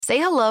Say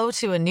hello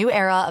to a new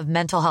era of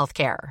mental health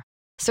care.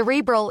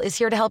 Cerebral is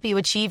here to help you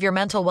achieve your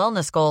mental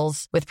wellness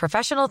goals with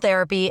professional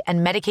therapy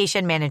and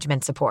medication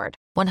management support.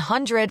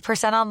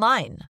 100%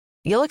 online.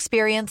 You'll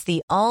experience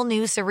the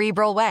all-new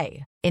Cerebral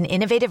Way, an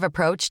innovative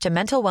approach to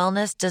mental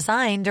wellness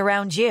designed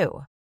around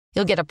you.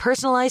 You'll get a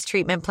personalized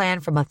treatment plan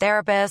from a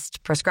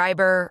therapist,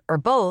 prescriber, or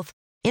both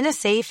in a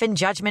safe and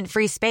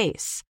judgment-free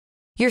space.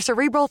 Your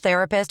Cerebral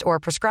therapist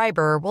or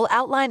prescriber will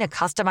outline a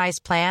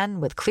customized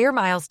plan with clear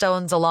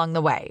milestones along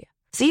the way,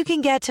 so you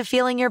can get to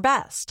feeling your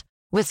best.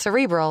 With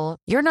Cerebral,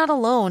 you're not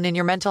alone in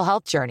your mental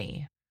health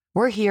journey.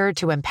 We're here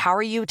to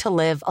empower you to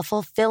live a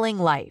fulfilling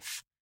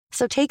life.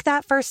 So take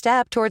that first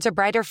step towards a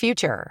brighter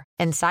future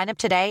and sign up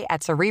today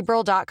at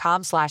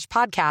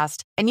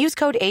Cerebral.com/podcast and use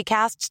code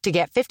ACAST to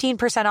get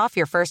 15% off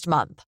your first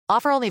month.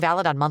 Offer only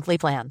valid on monthly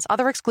plans.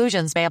 Other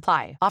exclusions may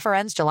apply. Offer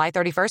ends July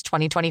 31st,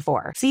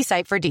 2024. See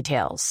site for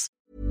details.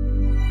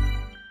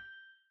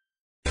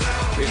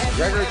 Jason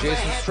Gregor,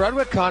 Jason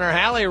Strudwick, Connor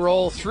Halley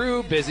roll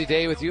through. Busy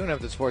day with you and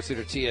have the Sports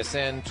Leader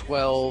TSN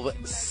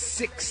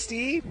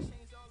 1260.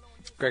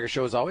 Gregor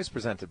Show is always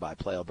presented by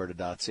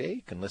PlayAlberta.ca.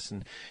 You can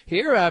listen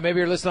here. Maybe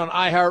you're listening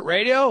on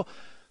iHeartRadio.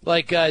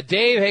 Like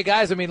Dave, hey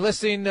guys,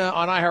 listening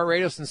on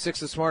iHeartRadio since 6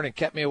 this morning.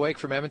 Kept me awake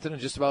from Edmonton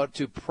and just about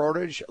to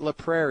Portage La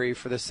Prairie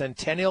for the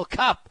Centennial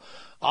Cup.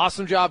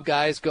 Awesome job,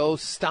 guys. Go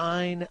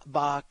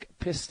Steinbach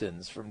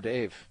Pistons from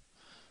Dave.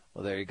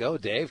 Well, there you go,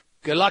 Dave.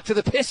 Good luck to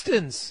the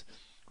Pistons.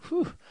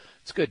 Whew.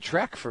 It's a good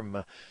trek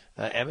from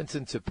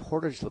Edmonton to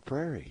Portage La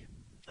Prairie.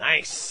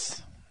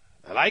 Nice.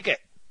 I like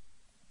it.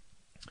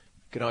 You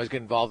can always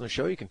get involved in the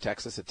show. You can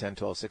text us at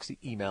 10-1260.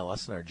 Email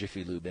us in our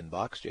Jiffy Lube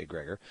inbox, Jay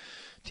Gregor,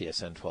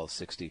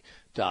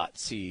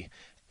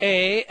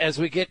 tsn1260.ca. As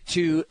we get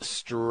to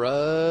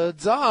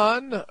Struds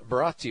On,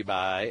 brought to you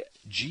by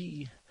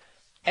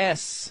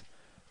GS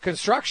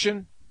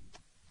Construction.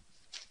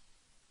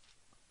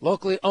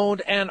 Locally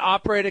owned and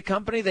operated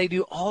company. They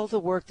do all the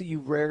work that you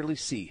rarely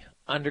see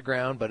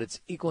underground, but it's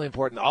equally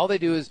important. All they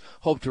do is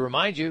hope to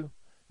remind you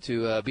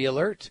to be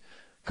alert,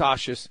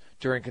 cautious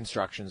during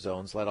construction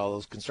zones. Let all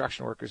those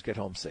construction workers get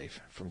home safe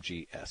from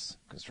GS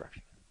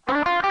Construction.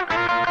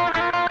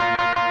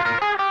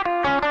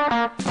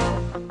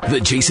 The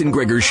Jason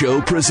Gregor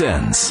Show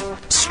presents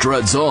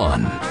Struds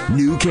On,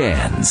 New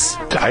Cans.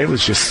 I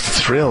was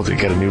just thrilled to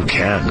get a new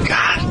can.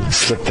 God,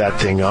 slip that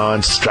thing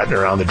on, strutting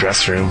around the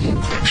dressing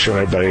room,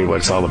 showing everybody what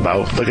it's all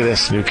about. Look at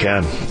this, new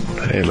can.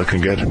 Hey,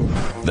 looking good.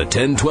 The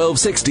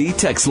 10-1260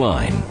 text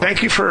line.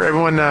 Thank you for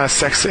everyone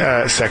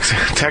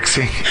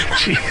texting.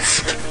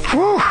 Jeez.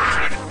 Woo.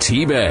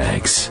 Tea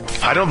bags.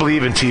 I don't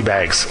believe in tea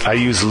bags. I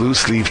use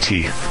loose leaf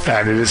tea,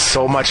 and it is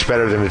so much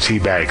better than the tea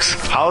bags.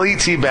 I'll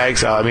eat tea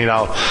bags. I'll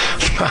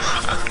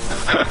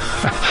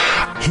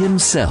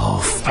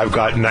Himself. I've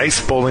got nice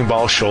bowling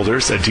ball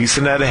shoulders, a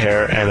decent head of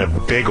hair, and a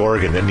big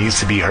organ that needs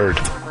to be heard.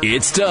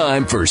 It's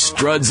time for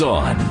Struds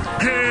On.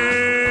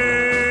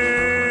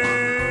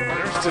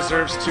 Nurse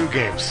deserves 2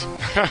 games.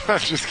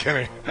 Just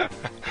kidding.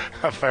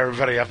 I'll fire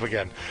everybody up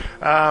again.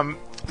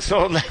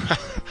 So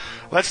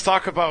let's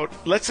talk about,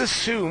 let's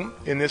assume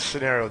in this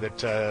scenario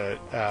that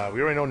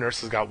we already know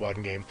Nurse has got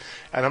 1 game,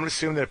 and I'm going to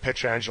assume that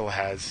Pietrangelo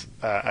has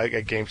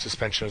a game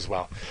suspension as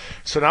well.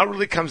 So now it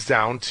really comes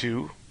down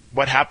to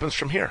what happens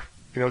from here.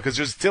 Because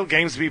there's still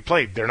games to be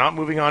played. They're not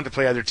moving on to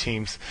play other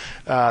teams.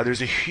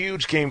 There's a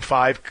huge Game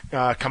 5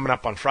 coming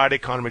up on Friday.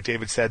 Connor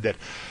McDavid said that,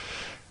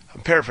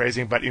 I'm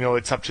paraphrasing, but,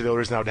 it's up to the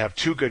Oilers now to have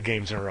 2 good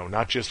games in a row,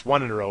 not just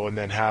 1 in a row, and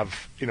then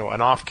have, an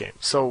off game.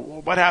 So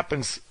what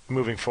happens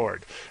moving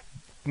forward?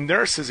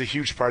 Nurse is a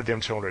huge part of the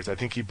Edmonton Oilers. I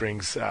think he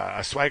brings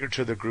a swagger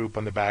to the group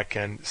on the back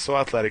end, so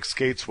athletic,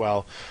 skates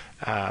well,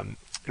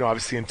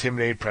 obviously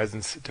intimidating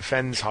presence,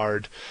 defends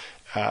hard,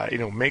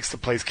 makes the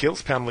plays,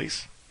 kills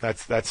penalties.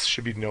 That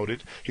should be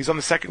noted. He's on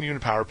the second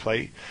unit power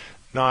play,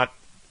 not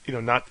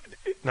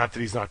that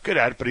he's not good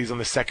at it, but he's on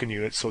the second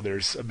unit, so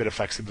there's a bit of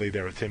flexibility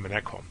there with him and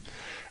Ekholm.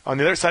 On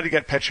the other side, you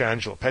get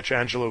Pietrangelo.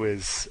 Pietrangelo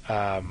is,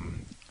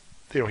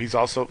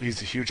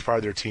 he's a huge part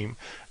of their team.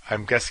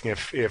 I'm guessing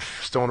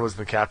if Stone was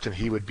the captain,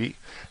 he would be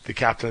the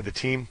captain of the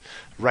team.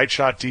 Right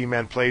shot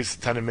D-man plays a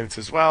ton of minutes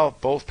as well.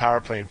 Both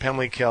power play and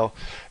penalty kill.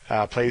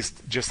 Plays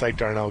just like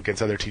Darnell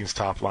against other teams'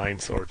 top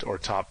lines or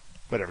top,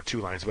 whatever,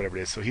 2 lines, whatever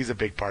it is. So he's a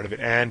big part of it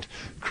and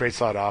creates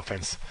a lot of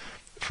offense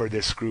for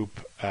this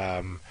group.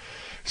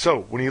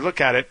 So when you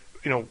look at it,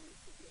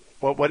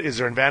 what is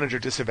their advantage or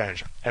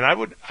disadvantage? And I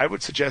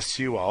would suggest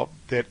to you all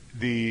that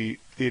the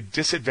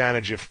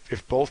disadvantage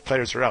if both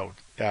players are out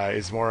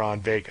is more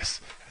on Vegas,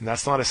 and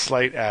that's not a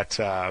slight at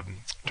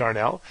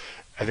Darnell.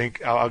 I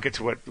think I'll get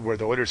to where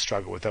the Oilers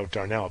struggle without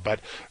Darnell, but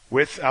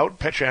without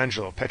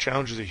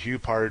Pietrangelo is a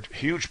huge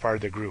part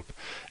of the group.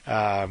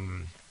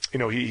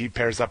 He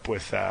pairs up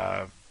with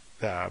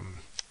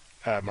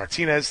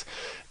Martinez.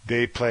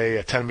 They play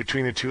a ton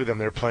between the two of them.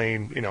 They're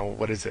playing,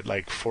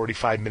 like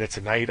 45 minutes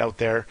a night out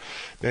there.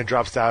 Then it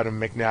drops down to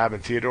McNabb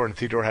and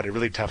Theodore had a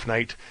really tough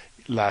night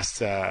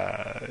last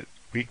night,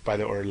 by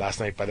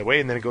the way.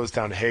 And then it goes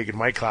down to Haig and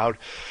Whitecloud.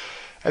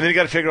 And then you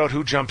got to figure out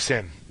who jumps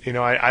in.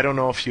 I don't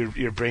know if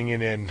you're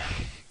bringing in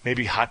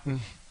maybe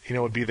Hutton,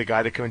 would be the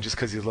guy to come in just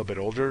because he's a little bit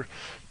older.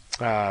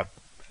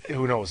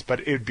 Who knows?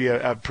 But it would be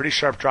a pretty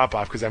sharp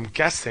drop-off because I'm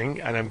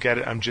guessing, and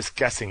I'm just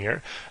guessing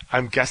here,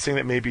 I'm guessing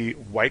that maybe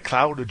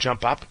Whitecloud would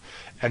jump up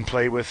and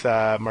play with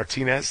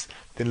Martinez,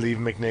 then leave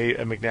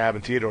McNabb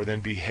and Theodore, then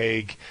be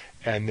Haig,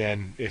 and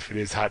then if it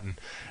is Hutton,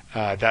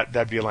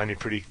 that'd be a line you're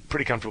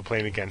pretty comfortable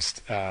playing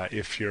against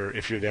if you're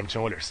the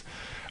Edmonton Oilers.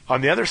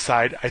 On the other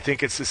side, I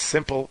think it's as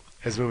simple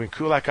as moving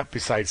Kulak up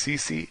beside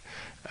Ceci.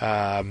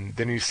 Then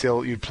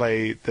you'd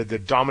play the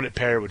dominant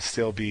pair would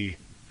still be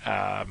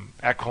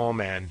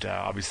Ekholm and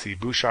obviously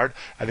Bouchard.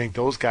 I think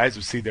those guys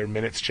would see their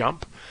minutes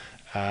jump.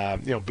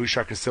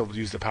 Bouchard can still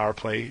use the power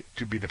play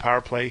to be the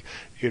power play.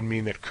 It would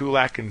mean that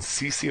Kulak and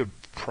Ceci would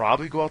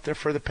probably go out there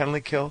for the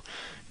penalty kill.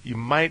 You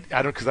might,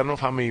 I don't know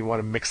how many you want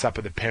to mix up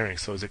with the pairing.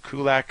 So is it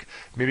Kulak?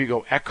 Maybe you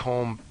go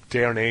Ekholm,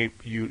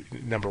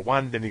 Desharnais, number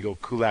one, then you go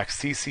Kulak,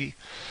 Ceci.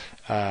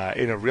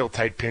 In a real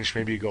tight pinch,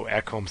 maybe you go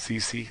Ekholm,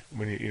 Ceci.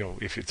 When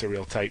if it's a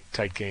real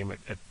tight game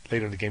at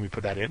later in the game, you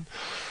put that in.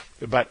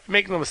 But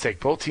make no mistake,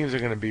 both teams are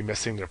going to be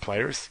missing their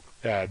players.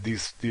 They're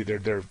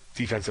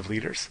defensive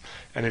leaders,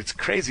 and it's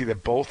crazy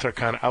that both are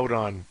kind of out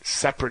on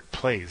separate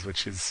plays,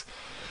 which is,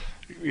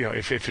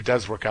 if it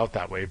does work out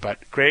that way.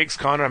 But Greg's,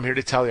 Connor, I'm here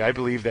to tell you, I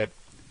believe that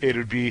it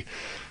would be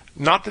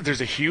not that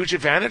there's a huge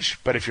advantage,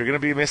 but if you're going to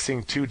be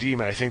missing two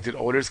D-men, I think that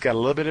Oilers got a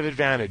little bit of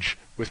advantage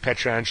with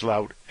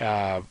Pietrangelo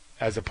out,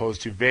 as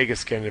opposed to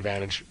Vegas getting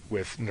advantage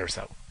with Nurse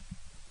out.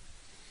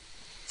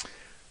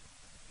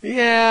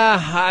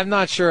 Yeah, I'm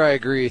not sure I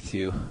agree with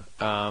you.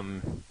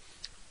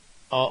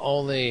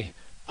 Only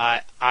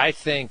I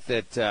think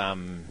that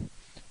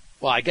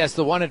I guess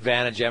the one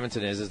advantage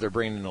Edmonton is they're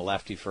bringing in a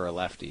lefty for a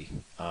lefty.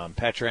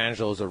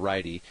 Pietrangelo is a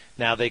righty.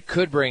 Now they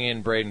could bring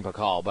in Braden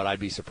Pakal, but I'd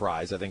be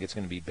surprised. I think it's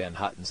going to be Ben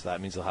Hutton, so that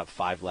means they'll have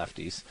 5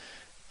 lefties.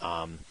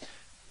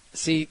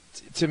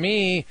 To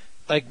me,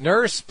 like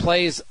Nurse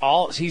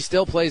he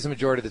still plays the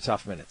majority of the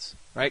tough minutes,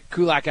 right?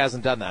 Kulak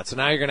hasn't done that, so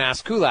now you're going to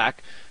ask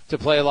Kulak to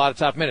play a lot of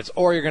tough minutes,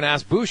 or you're going to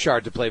ask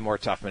Bouchard to play more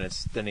tough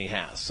minutes than he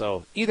has.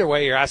 So either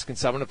way, you're asking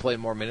someone to play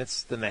more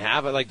minutes than they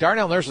have. Like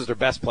Darnell Nurse was their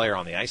best player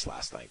on the ice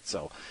last night.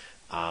 So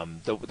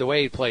the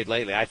way he played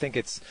lately, I think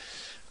it's.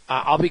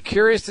 I'll be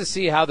curious to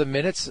see how the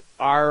minutes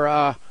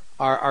are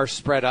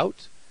spread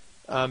out,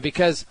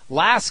 because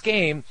last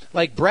game,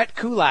 like Brett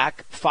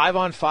Kulak,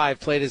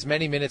 5-on-5 played as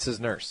many minutes as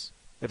Nurse.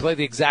 They played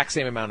the exact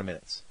same amount of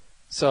minutes.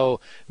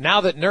 So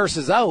now that Nurse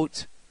is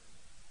out.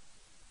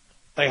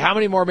 Like, how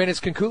many more minutes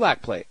can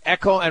Kulak play?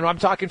 And I'm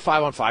talking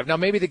 5-on-5. Now,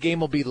 maybe the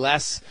game will be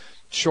less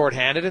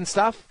shorthanded and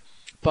stuff.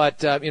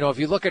 But, if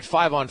you look at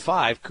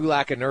 5-on-5,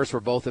 Kulak and Nurse were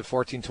both at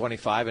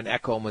 14:25, and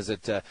Ekholm was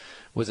at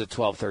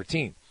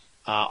 12:13.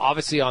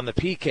 Obviously, on the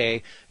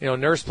PK,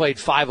 Nurse played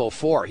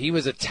 5:04. He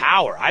was a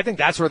tower. I think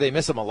that's where they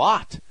miss him a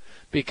lot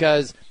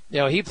because,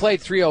 he played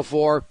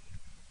 3:04,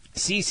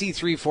 CC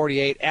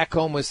 3:48,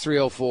 Ekholm was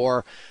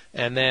 3:04,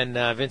 and then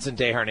Vincent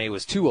Desharnais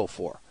was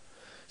 2:04.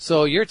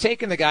 So you're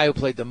taking the guy who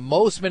played the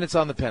most minutes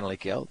on the penalty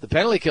kill. The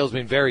penalty kill's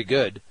been very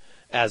good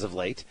as of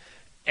late,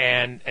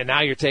 and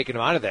now you're taking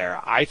him out of there.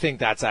 I think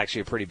that's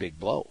actually a pretty big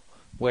blow.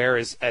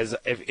 Whereas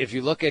if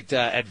you look at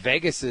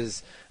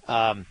Vegas's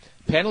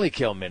penalty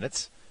kill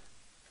minutes,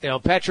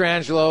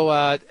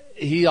 Pietrangelo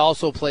he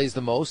also plays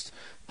the most,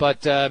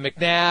 but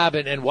McNabb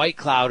and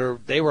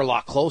Whitecloud they were a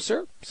lot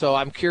closer. So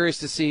I'm curious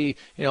to see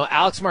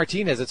Alex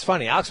Martinez. It's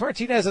funny, Alex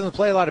Martinez doesn't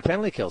play a lot of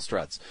penalty kill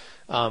struts.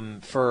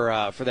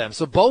 For them.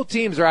 So both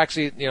teams are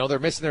actually, they're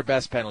missing their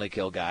best penalty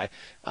kill guy.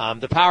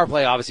 The power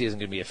play obviously isn't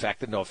going to be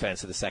affected. No offense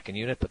to the second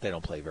unit, but they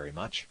don't play very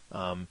much.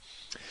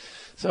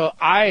 So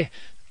I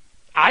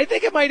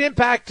think it might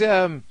impact,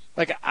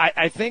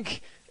 I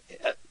think,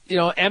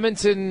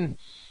 Edmonton,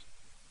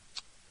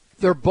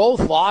 they're both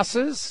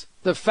losses.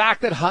 The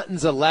fact that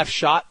Hutton's a left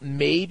shot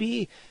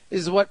maybe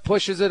is what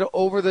pushes it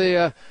over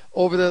the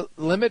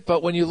limit.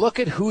 But when you look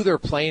at who they're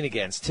playing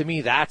against, to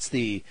me, that's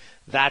the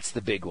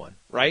big one,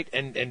 right?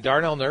 And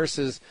Darnell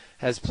Nurse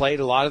has played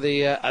a lot of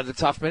the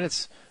tough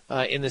minutes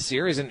in the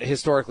series and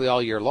historically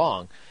all year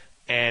long.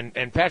 And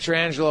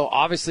Pietrangelo,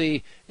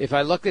 obviously, if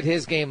I looked at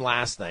his game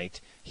last night,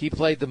 he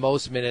played the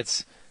most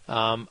minutes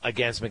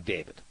against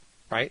McDavid.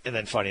 Right? And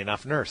then, funny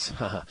enough, Nurse.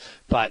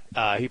 But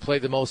he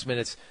played the most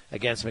minutes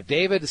against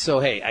McDavid. So,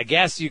 hey, I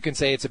guess you can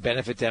say it's a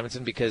benefit to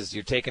Edmonton because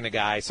you're taking a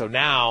guy. So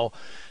now,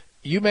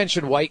 you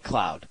mentioned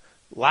Whitecloud.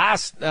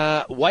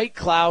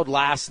 Whitecloud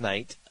last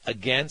night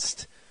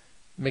against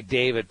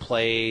McDavid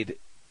played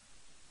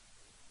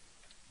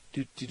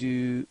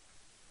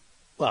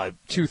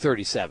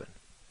 237.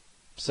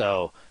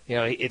 So,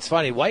 it's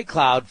funny.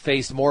 Whitecloud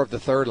faced more of the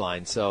third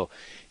line. So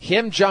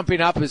him jumping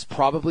up is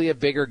probably a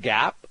bigger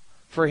gap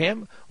for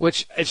him,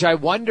 which I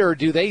wonder,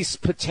 do they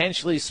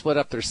potentially split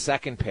up their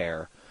second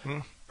pair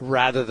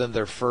rather than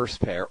their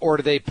first pair? Or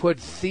do they put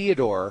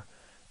Theodore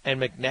and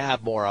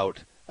McNabb more out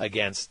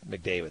against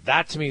McDavid?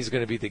 That, to me, is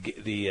going to be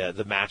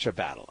the matchup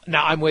battle.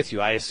 Now, I'm with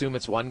you. I assume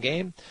it's one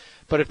game.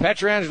 But if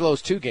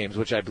Pietrangelo's 2 games,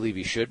 which I believe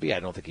he should be, I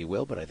don't think he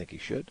will, but I think he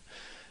should,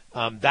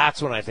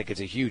 that's when I think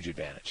it's a huge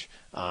advantage.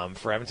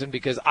 for Edmonton,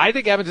 because I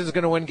think Edmonton's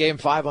going to win Game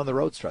 5 on the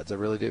road, Struds. I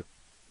really do.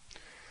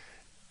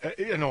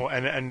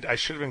 And I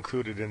should have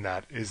included in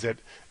that is that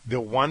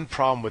the one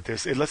problem with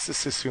this, let's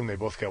just assume they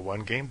both get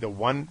one game. The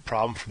one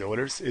problem for the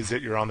Oilers is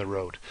that you're on the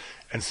road.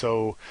 And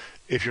so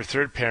if your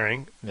third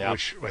pairing,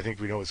 which I think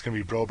we know is going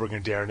to be Broberg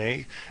and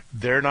Darnay,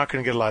 they're not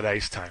going to get a lot of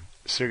ice time.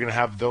 So you're going to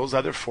have those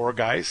other four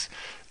guys.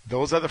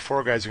 Those other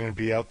four guys are going to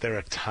be out there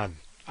a ton.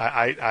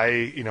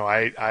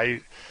 I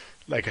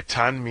like a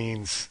ton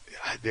means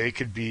they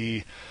could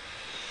be.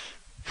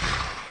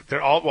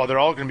 They're all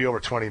going to be over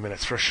 20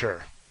 minutes for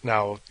sure.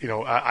 Now,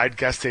 I'd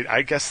guess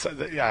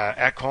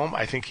Ekholm,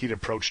 I think he'd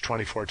approach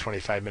 24,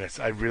 25 minutes.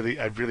 I really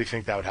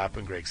think that would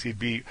happen, Greg. So he'd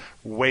be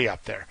way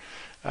up there.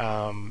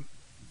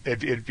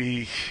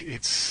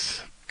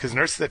 It's because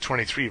Nurse is at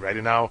 23, right?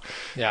 And now,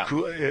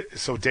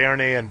 so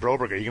Darnay and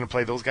Broberg, are you going to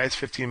play those guys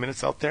 15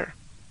 minutes out there?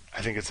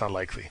 I think it's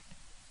unlikely.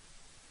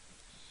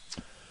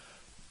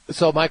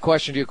 So my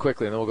question to you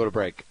quickly, and then we'll go to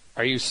break.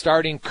 Are you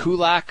starting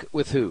Kulak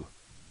with who?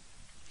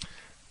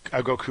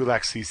 I'll go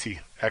Kulak,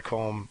 Ceci,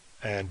 Ekholm,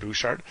 and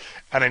Bouchard.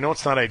 And I know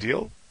it's not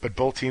ideal, but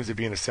both teams would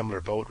be in a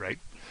similar boat, right?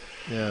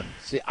 Yeah.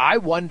 See, I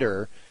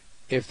wonder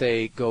if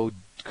they go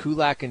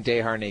Kulak and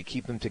Desharnais,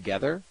 keep them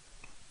together,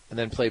 and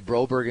then play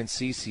Broberg and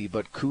Ceci,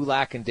 but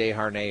Kulak and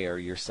Desharnais are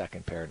your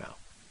second pair now.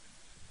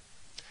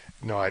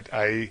 No,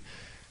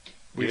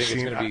 we've seen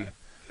it's going to be.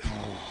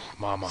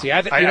 Mama. See,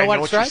 you know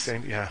what you're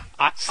saying. Yeah.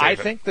 I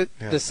think that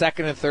the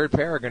second and third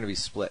pair are going to be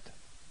split.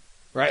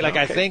 Right? Like,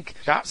 I think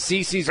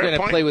Cece's going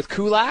to play with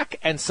Kulak,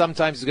 and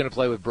sometimes he's going to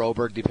play with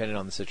Broberg, depending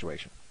on the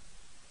situation.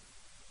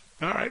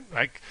 All right.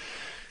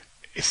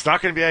 It's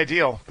not going to be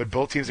ideal, but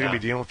both teams are going to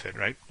be dealing with it,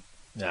 right?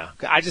 No.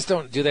 I just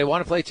don't. Do they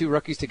want to play two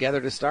rookies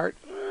together to start?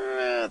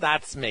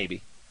 That's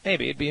maybe.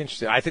 Maybe. It'd be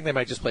interesting. I think they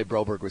might just play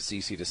Broberg with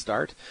Ceci to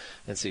start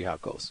and see how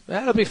it goes.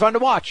 It'll be fun to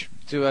watch,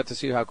 to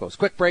see how it goes.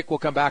 Quick break. We'll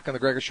come back on the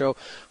Gregor Show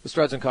with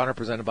Struds and Connor,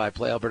 presented by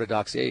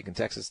PlayAlberta.ca. You can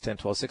text us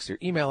 10-1260 or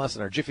email us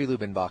in our Jiffy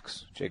Lube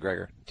inbox,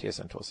 jgregor,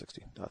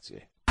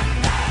 tsn1260.ca.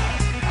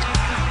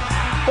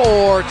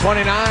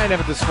 4:29,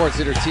 Edmonton Sports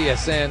Leader,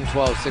 TSN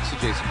 1260.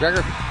 Jason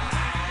Gregor.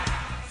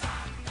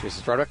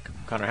 Jason Strudwick,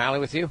 Connor Halley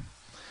with you. You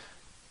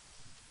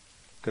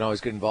can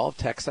always get involved.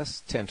 Text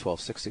us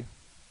 10-1260.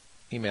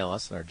 Email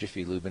us in our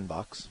Jiffy Lube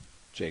inbox,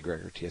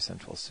 jgregor,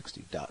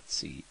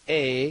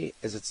 tsn1260.ca,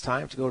 as it's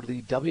time to go to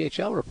the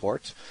WHL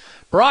report.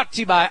 Brought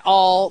to you by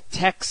All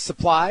Tech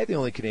Supply, the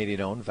only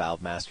Canadian-owned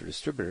Valve Master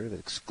distributor that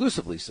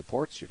exclusively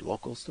supports your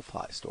local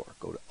supply store.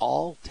 Go to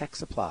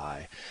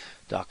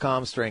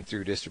alltechsupply.com, strength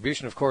through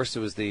distribution. Of course, it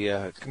was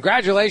the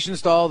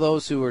congratulations to all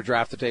those who were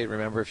drafted today.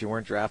 Remember, if you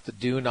weren't drafted,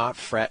 do not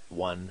fret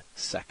 1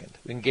 second.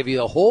 We can give you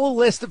the whole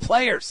list of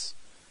players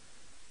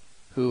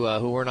who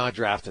were not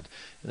drafted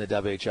in the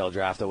WHL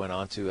draft that went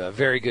on to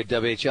very good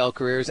WHL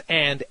careers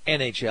and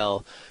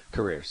NHL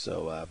careers.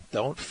 So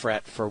don't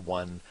fret for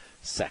 1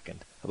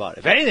 second about it.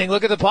 If anything,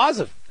 look at the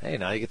positive. Hey,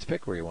 now you get to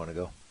pick where you want to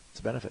go. It's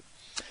a benefit.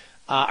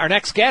 Our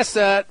next guest,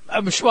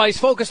 he's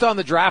focused on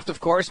the draft, of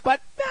course,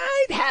 but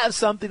I'd have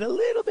something a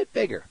little bit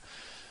bigger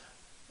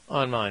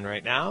on mine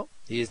right now.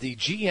 He is the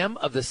GM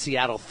of the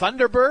Seattle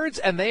Thunderbirds,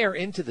 and they are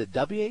into the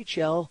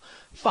WHL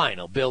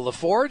final. Bill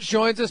LaForge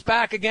joins us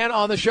back again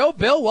on the show.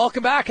 Bill,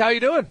 welcome back. How you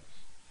doing?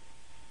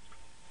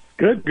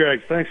 Good,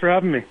 Greg. Thanks for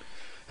having me.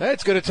 Hey,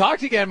 it's good to talk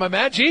to you again, my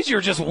man. Geez,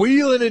 you're just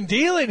wheeling and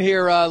dealing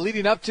here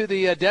leading up to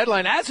the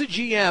deadline as a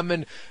GM.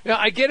 And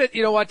I get it.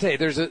 You know what? Hey,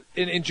 there's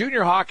in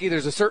junior hockey,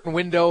 there's a certain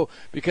window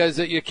because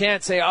you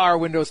can't say our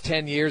window's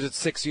 10 years, it's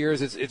 6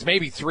 years, it's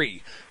maybe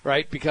 3,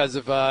 right? Because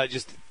of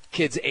just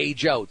kids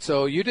age out.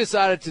 So you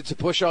decided to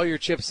push all your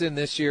chips in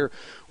this year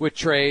with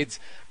trades.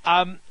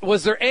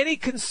 Was there any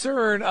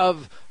concern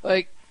of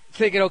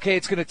thinking, okay,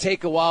 it's going to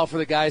take a while for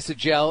the guys to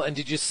gel? And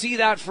did you see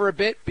that for a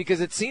bit? Because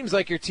it seems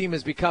like your team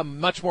has become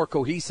much more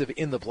cohesive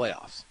in the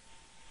playoffs.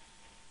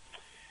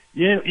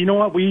 Yeah, you know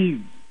what?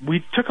 We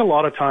took a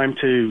lot of time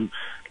to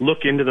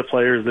look into the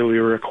players that we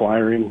were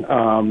acquiring.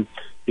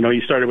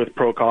 You started with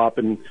Prokop,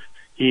 and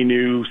he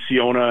knew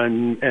Siona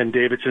and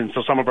Davidson.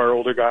 So some of our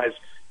older guys,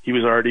 he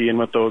was already in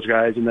with those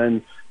guys. And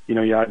then,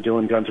 you add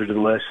Dylan Gunther to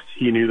the list.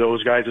 He knew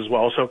those guys as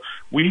well. So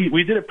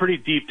we did a pretty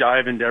deep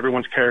dive into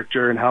everyone's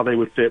character and how they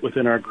would fit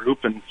within our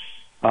group. And,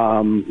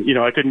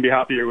 I couldn't be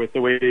happier with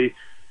the way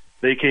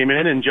they came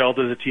in and gelled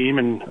as a team.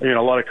 And,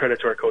 a lot of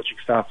credit to our coaching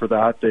staff for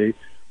that.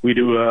 We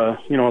do, a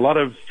lot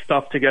of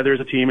stuff together as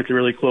a team. It's a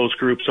really close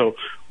group. So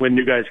when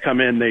new guys come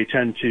in, they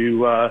tend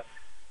to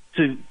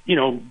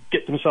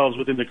get themselves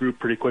within the group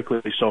pretty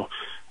quickly. So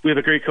we have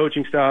a great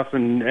coaching staff,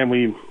 and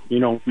we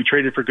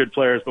traded for good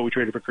players, but we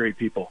traded for great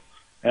people.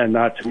 And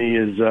that, to me,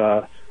 is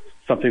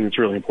something that's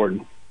really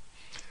important.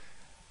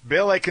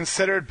 Bill, I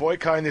considered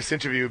boycotting this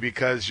interview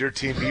because your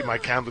team beat my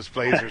Kamloops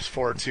Blazers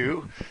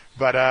 4-2.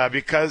 But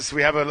because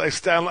we have a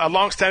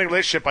long-standing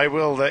relationship, I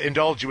will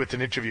indulge you with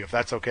an interview, if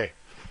that's okay.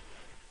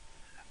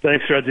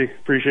 Thanks, Reggie.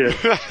 Appreciate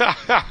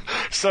it.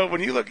 So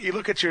when you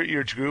look at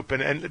your group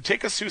and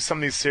take us through some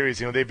of these series,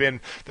 they've been,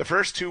 the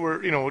first two were,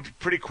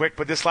 pretty quick,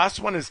 but this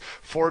last one is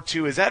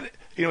 4-2. Is that,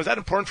 is that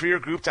important for your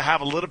group to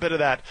have a little bit of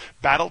that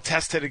battle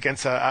tested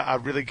against a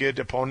really good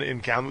opponent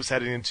in Kamloops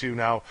heading into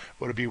now,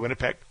 would it be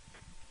Winnipeg?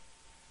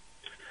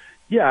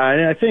 Yeah,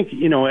 and I think,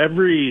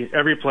 every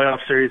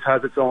playoff series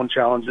has its own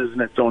challenges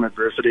and its own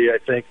adversity. I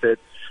think that,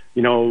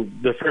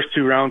 the first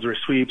 2 rounds were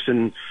sweeps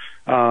and,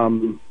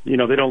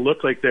 they don't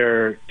look like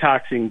they're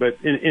taxing, but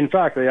in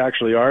fact, they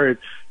actually are.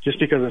 Just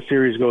because a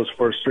series goes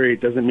 4 straight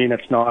doesn't mean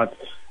it's not,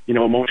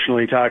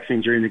 emotionally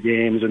taxing during the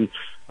games. And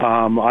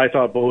I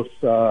thought both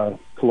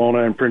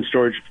Kelowna and Prince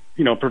George,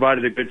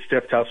 provided a good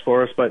stiff test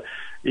for us. But,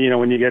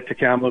 when you get to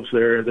Kamloops,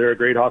 they're a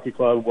great hockey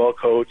club, well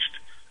coached,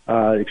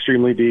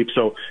 extremely deep.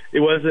 So it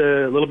was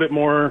a little bit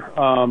more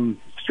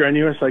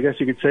strenuous, I guess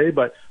you could say.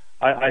 But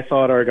I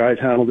thought our guys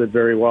handled it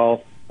very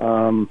well.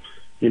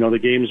 The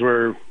games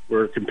were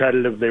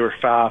competitive. They were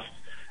fast.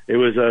 It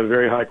was a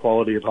very high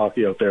quality of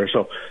hockey out there.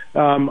 So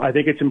I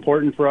think it's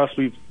important for us.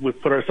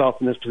 We've put ourselves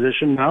in this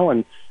position now,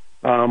 and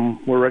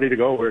we're ready to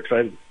go. We're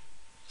excited.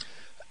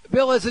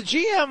 Bill, as a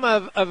GM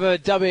of a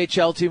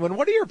WHL team, when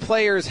one of your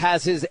players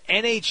has his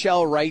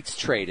NHL rights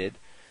traded,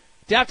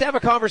 do you have to have a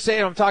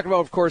conversation? I'm talking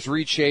about, of course,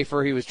 Reed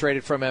Schaefer. He was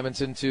traded from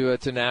Edmonton to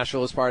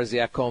Nashville as part of the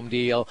Ekholm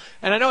deal.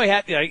 And I know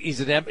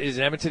he's an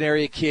Edmonton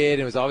area kid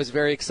and was always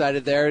very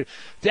excited there. Do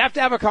you have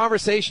to have a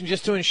conversation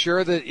just to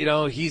ensure that,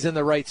 he's in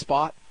the right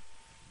spot?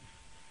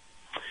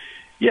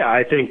 Yeah,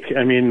 I think,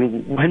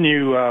 when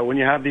you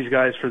have these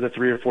guys for the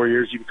 3 or 4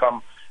 years, you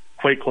become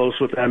quite close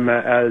with them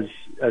as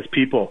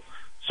people.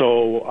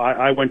 So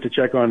I went to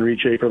check on Reed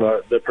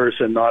Schaefer, the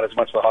person, not as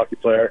much the hockey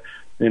player.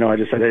 I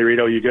just said, "Hey, Reed,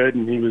 you good?"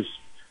 And he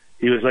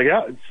was like,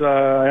 "Yeah,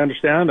 I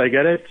understand. I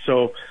get it."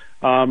 So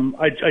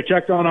I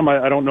checked on him.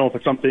 I don't know if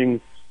it's something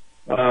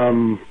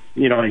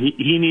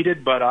he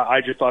needed, but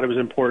I just thought it was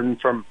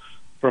important from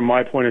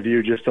my point of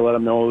view just to let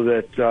him know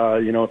that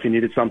if he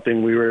needed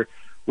something, we were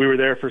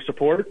there for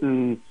support.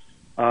 And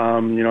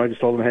I just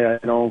told him, "Hey,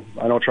 I know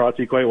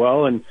Trotzy quite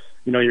well, and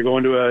you're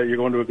going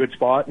to a good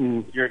spot,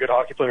 and you're a good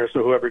hockey player.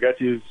 So whoever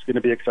gets you is going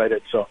to be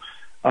excited." So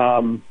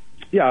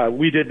yeah,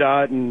 we did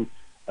that. And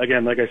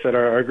again, like I said,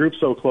 our group's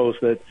so close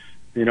that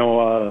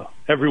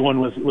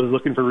everyone was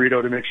looking for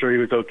Rito to make sure he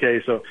was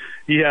okay. So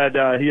he had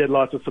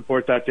lots of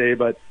support that day.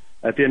 But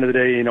at the end of the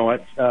day,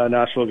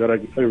 Nashville got a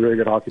really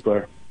good hockey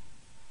player.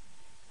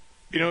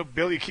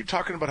 Bill, you keep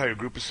talking about how your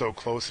group is so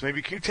close.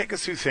 Maybe can you take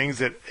us through things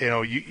that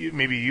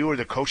maybe you or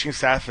the coaching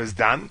staff has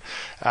done?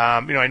 I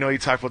know you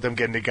talked about them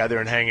getting together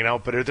and hanging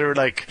out, but is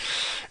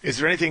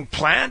there anything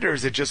planned, or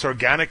is it just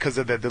organic because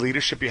of the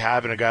leadership you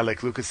have in a guy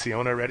like Lucas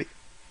Ciona already?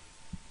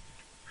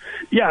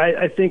 Yeah,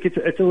 I think it's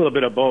a little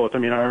bit of both.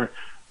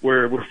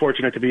 We're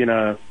fortunate to be in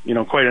a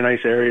quite a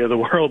nice area of the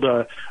world.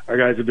 Our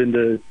guys have been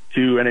to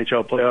 2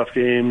 NHL playoff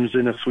games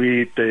in a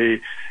suite.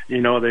 They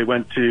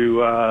went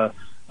to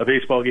a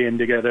baseball game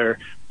together.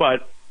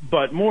 But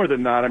more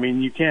than that,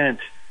 you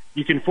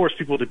can force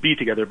people to be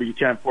together, but you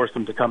can't force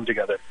them to come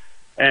together.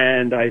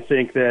 And I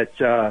think that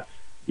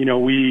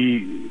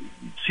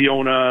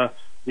Ciona,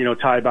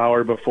 Ty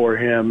Bauer before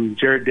him,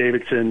 Jared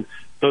Davidson.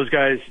 Those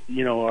guys,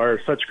 are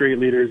such great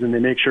leaders, and they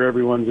make sure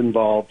everyone's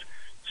involved.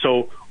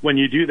 So when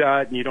you do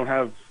that and you don't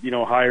have,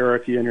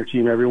 hierarchy on your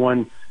team,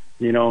 everyone,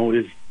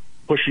 is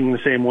pushing the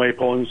same way,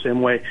 pulling the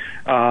same way,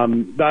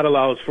 that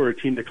allows for a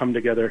team to come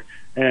together.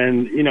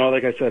 And,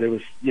 like I said, it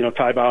was,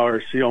 Ty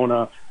Bauer,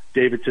 Ciona,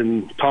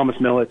 Davidson, Thomas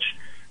Milich,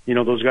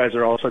 those guys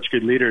are all such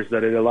good leaders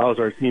that it allows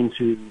our team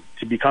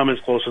to become as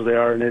close as they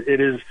are. And it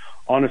is,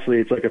 honestly,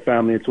 it's like a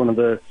family. It's one of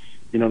the,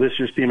 this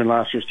year's team and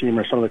last year's team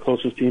are some of the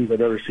closest teams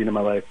I've ever seen in my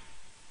life.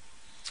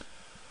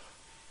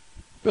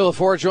 Bill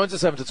LaFleur joins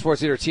us, Edmonton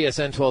Sports Leader,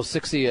 TSN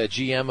 1260,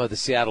 GM of the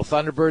Seattle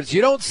Thunderbirds.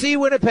 You don't see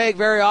Winnipeg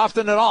very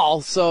often at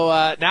all,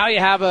 so now you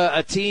have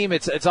a team.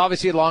 It's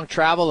obviously a long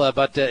travel,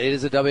 but it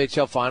is a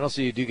WHL final,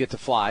 so you do get to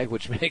fly,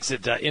 which makes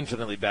it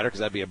infinitely better because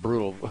that'd be a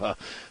brutal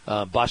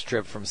bus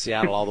trip from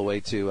Seattle all the way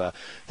to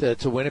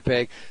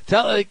Winnipeg.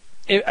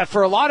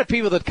 For a lot of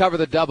people that cover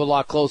the Dub a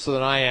lot closer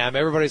than I am,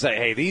 everybody's like,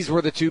 hey, these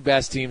were the 2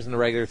 best teams in the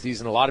regular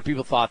season. A lot of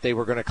people thought they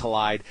were going to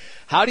collide.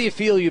 How do you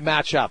feel you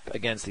match up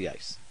against the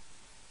ice?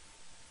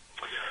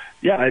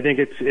 Yeah, I think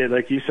it's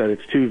like you said,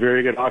 it's 2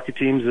 very good hockey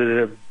teams that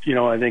have,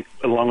 I think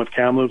along with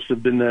Kamloops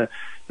have been the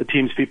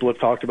teams people have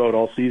talked about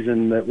all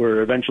season that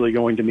we're eventually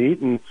going to meet.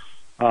 And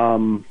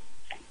I'm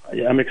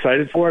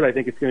excited for it. I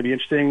think it's going to be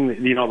interesting.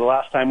 The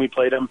last time we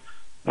played them,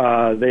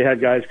 they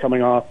had guys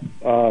coming off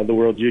the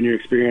World Junior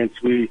experience.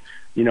 We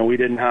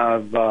didn't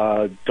have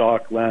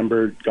Doc,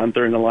 Lambert,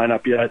 Gunther in the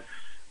lineup yet.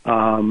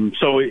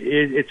 So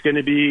it's going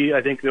to be,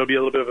 I think there'll be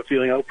a little bit of a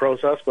feeling out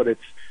process, but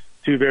it's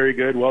 2 very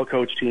good,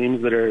 well-coached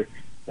teams that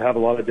have a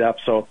lot of depth.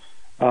 So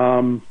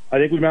I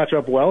think we match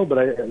up well,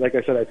 but like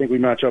I said, I think we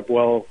match up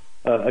well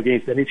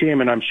against any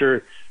team, and I'm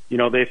sure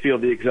they feel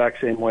the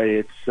exact same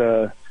way.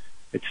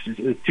 It's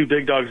 2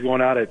 big dogs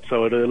going at it,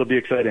 so it'll be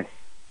exciting.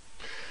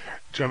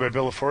 Joined by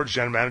Bill LaFleur,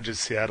 General Manager of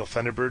Seattle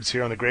Thunderbirds,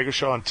 here on the Gregor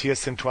Show on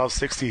TSN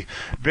 1260.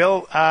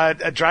 Bill,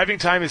 driving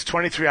time is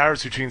 23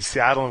 hours between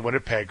Seattle and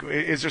Winnipeg.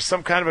 Is there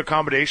some kind of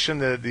accommodation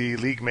that the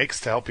league makes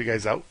to help you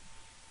guys out?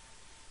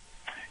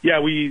 Yeah,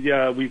 we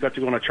got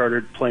to go on a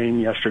chartered plane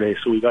yesterday,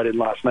 so we got in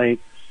last night.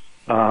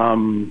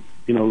 The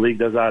league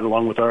does that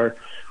along with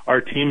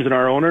our teams and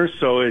our owners,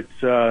 so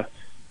it's a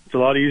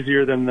lot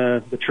easier than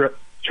the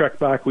trek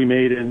back we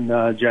made in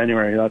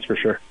January. That's for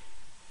sure.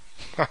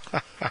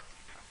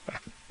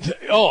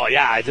 Oh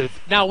yeah.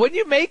 Now, when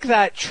you make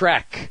that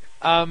trek,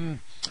 how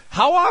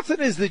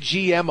often is the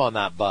GM on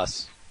that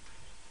bus?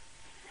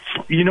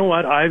 You know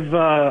what?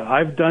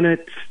 I've done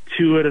it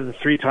 2 out of the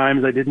 3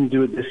 times. I didn't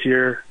do it this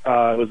year.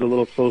 It was a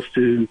little close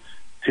to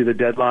the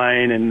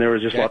deadline, and there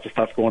was just lots of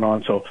stuff going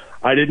on. So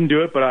I didn't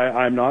do it, but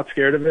I'm not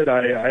scared of it.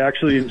 I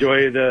actually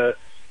enjoy the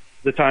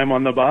time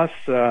on the bus.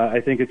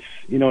 I think it's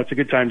a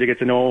good time to get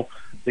to know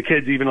the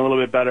kids even a little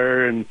bit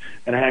better and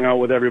hang out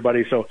with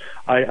everybody. So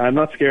I'm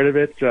not scared of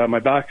it. My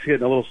back's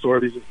getting a little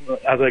sore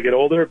as I get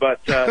older, but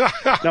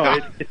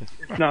no,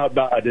 it's not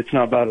bad. It's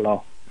not bad at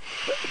all.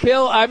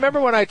 Bill, I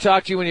remember when I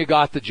talked to you when you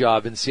got the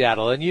job in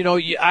Seattle, and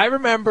I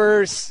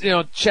remember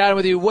chatting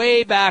with you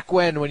way back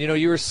when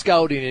you were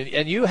scouting,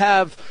 and you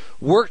have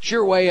worked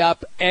your way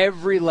up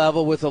every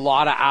level with a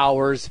lot of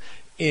hours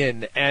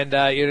in, and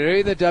you're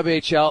in the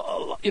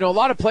WHL. A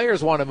lot of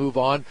players want to move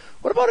on.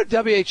 What about a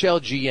WHL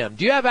GM?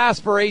 Do you have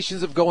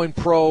aspirations of going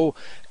pro?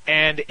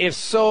 And if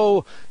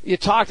so, you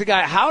talk to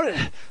guy. How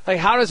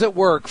does it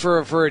work for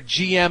a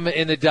GM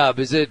in the Dub?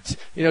 Is it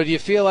do you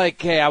feel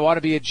like, hey, I want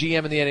to be a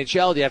GM in the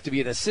NHL? Do you have to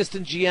be an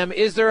assistant GM?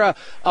 Is there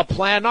a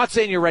plan? Not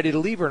saying you're ready to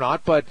leave or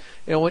not, but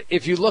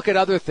if you look at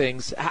other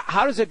things,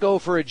 how does it go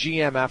for a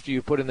GM after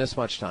you put in this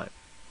much time?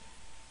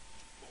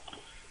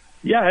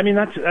 Yeah, I mean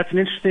that's an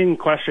interesting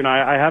question.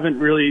 I haven't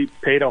really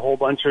paid a whole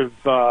bunch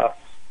of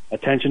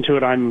attention to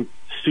it. I'm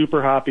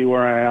super happy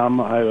where I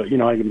am.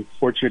 I'm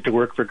fortunate to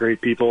work for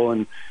great people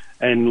and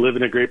live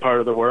in a great part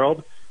of the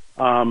world.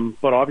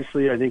 But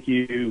obviously, I think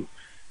you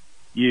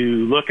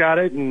look at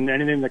it, and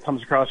anything that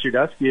comes across your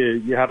desk,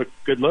 you have a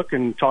good look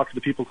and talk to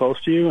the people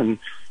close to you. And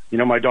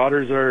my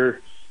daughters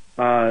are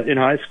in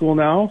high school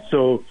now,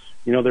 so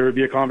there would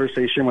be a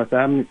conversation with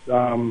them.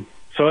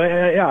 So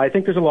I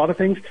think there's a lot of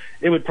things.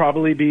 It would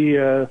probably be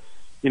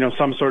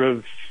some sort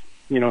of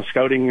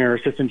scouting or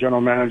assistant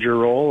general manager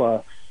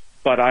role.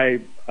 But I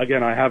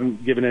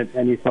haven't given it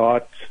any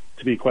thought,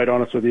 to be quite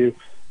honest with you.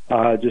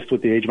 Just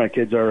with the age my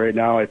kids are right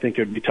now, I think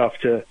it would be tough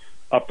to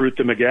uproot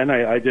them again.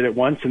 I did it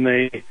once, and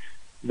they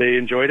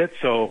enjoyed it,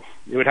 so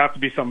it would have to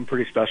be something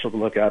pretty special to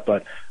look at.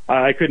 But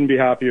I couldn't be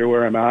happier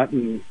where I'm at,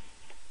 and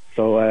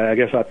so I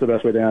guess that's the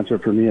best way to answer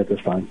it for me at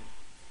this time.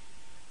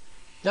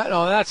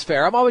 No, that's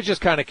fair. I'm always just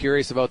kind of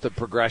curious about the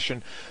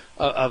progression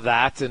of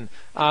that. And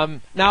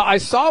now I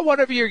saw one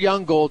of your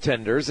young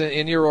goaltenders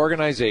in your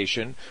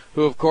organization,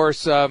 who, of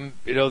course,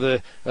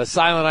 the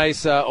Silent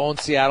Ice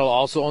owns Seattle,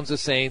 also owns the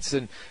Saints,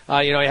 and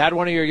you had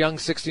one of your young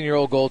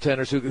 16-year-old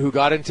goaltenders who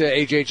got into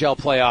AJHL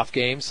playoff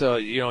games. So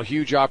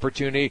huge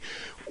opportunity.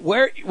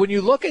 When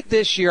you look at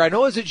this year, I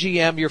know as a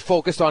GM you're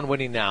focused on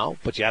winning now,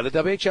 but you have the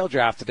WHL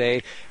draft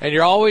today, and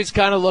you're always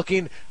kind of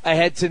looking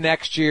ahead to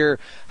next year.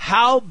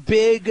 How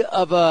big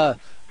of a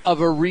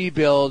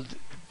rebuild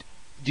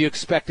do you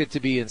expect it to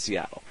be in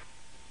Seattle?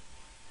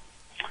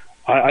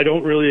 I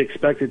don't really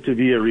expect it to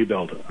be a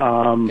rebuild.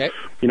 Okay.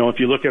 If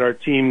you look at our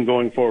team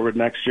going forward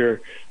next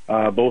year,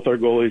 both our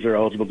goalies are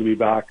eligible to be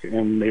back,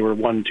 and they were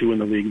 1-2 in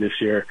the league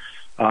this year.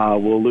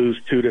 We'll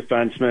lose 2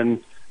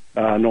 defensemen,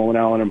 Nolan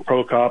Allen and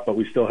Prokop, but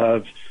we still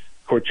have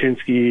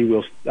Korchinski.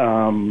 We'll,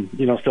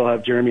 still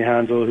have Jeremy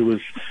Hansel, who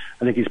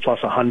I think he's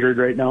plus 100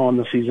 right now on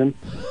the season.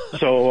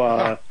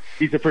 So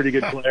he's a pretty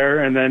good player.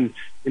 And then,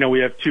 we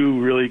have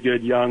 2 really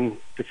good young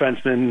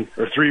defensemen,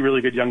 or 3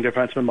 really good young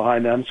defensemen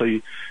behind them. So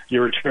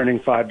you're returning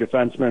 5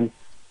 defensemen.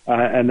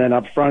 And then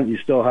up front, you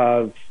still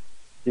have,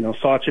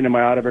 Sachin and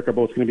Majatovic are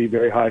both going to be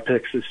very high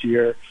picks this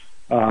year.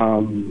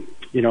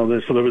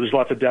 There's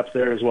lots of depth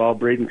there as well.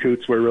 Braden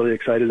Coots, we're really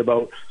excited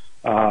about.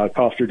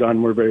 Coster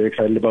Dunn, we're very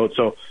excited about.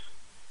 So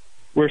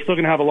we're still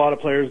going to have a lot of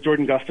players.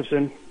 Jordan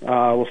Gustafson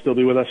will still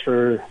be with us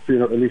for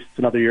at least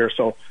another year.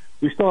 So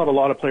we still have a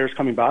lot of players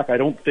coming back. I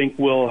don't think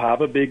we'll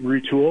have a big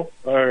retool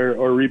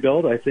or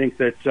rebuild. I think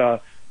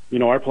that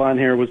our plan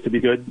here was to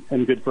be good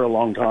for a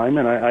long time,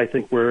 and I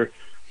think we're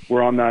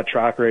on that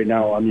track right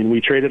now. I mean,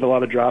 we traded a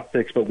lot of draft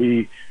picks, but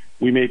we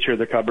made sure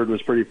the cupboard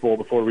was pretty full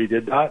before we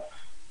did that.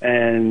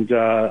 And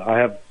I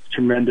have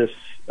tremendous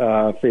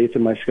faith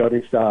in my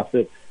scouting staff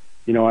that.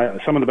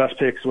 Some of the best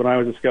picks when I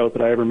was a scout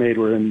that I ever made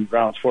were in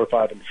rounds 4,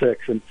 5, and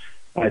 6, and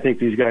I think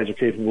these guys are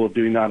capable of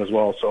doing that as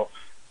well. So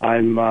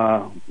I'm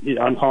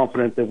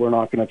confident that we're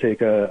not going to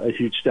take a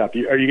huge step.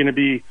 Are you going to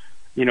be,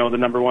 the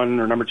number 1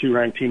 or number 2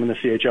 ranked team in the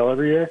CHL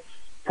every year?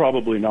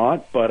 Probably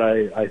not, but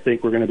I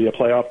think we're going to be a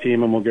playoff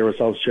team, and we'll give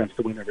ourselves a chance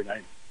to win every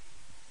night.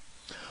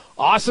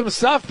 Awesome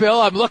stuff,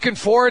 Bill. I'm looking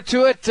forward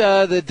to it.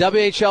 The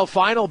WHL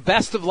final.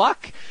 Best of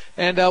luck,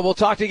 and we'll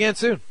talk to you again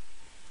soon.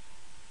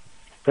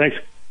 Thanks.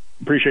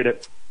 Appreciate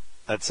it.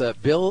 That's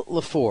Bill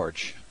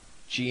LaForge,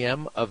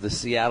 GM of the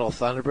Seattle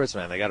Thunderbirds.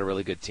 Man, they got a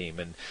really good team.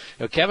 And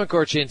Kevin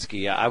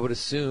Korchinski, I would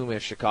assume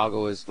if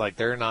Chicago is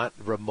they're not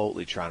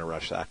remotely trying to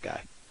rush that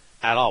guy.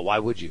 at all. Why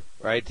would you,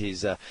 right? He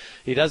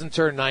doesn't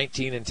turn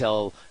 19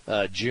 until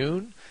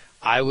June.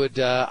 I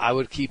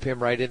would keep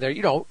him right in there.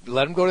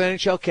 Let him go to the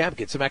NHL camp,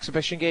 get some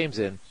exhibition games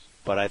in.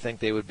 But I think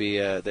they would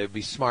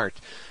be smart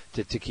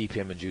to keep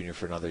him in junior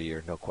for another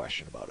year, no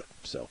question about it.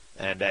 So,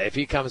 and if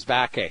he comes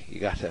back, hey, you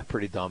got a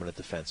pretty dominant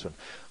defenseman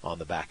on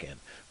the back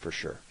end for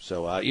sure.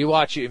 So you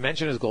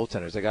mentioned his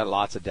goaltenders. They got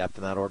lots of depth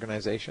in that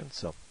organization.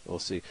 So we'll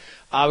see.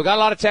 We got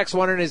a lot of texts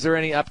wondering, is there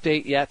any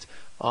update yet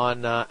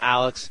on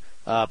Alex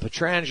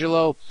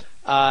Pietrangelo?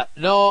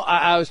 No,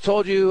 I was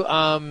told you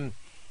I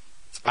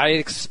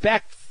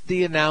expect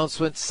the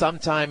announcement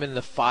sometime in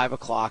the 5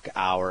 o'clock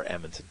hour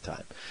Edmonton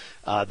time.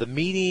 The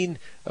meeting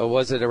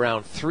was at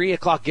around 3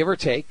 o'clock, give or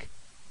take,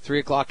 3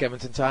 o'clock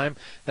Edmonton time.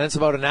 Then it's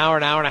about an hour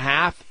and a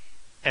half,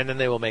 and then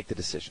they will make the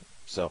decision.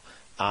 So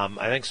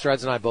I think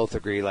Struds and I both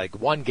agree, like,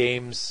 one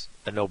game's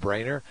a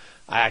no-brainer.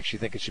 I actually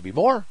think it should be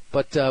more,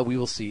 but we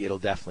will see. It'll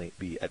definitely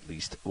be at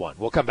least one.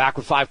 We'll come back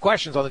with 5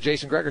 questions on the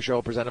Jason Gregor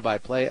Show, presented by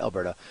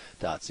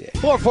PlayAlberta.ca.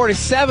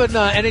 4:47,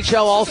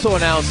 NHL also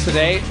announced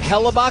today,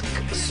 Hellebuyck,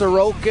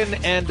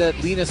 Sorokin, and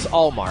Linus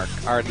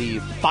Ullmark are the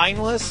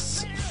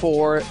finalists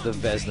for the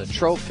Vezina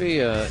Trophy.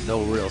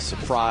 No real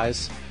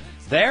surprise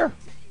there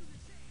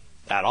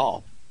at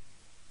all.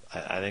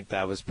 I think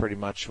that was pretty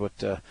much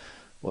what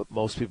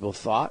most people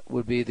thought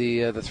would be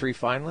the 3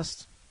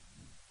 finalists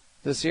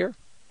this year.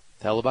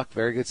 Hellebuyck,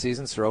 very good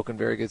season. Sorokin,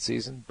 very good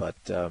season. But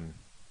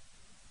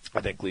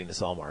I think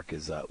Linus Ullmark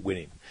is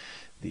winning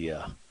the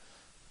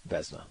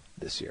Vezina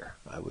this year.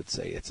 I would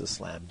say it's a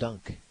slam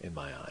dunk in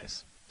my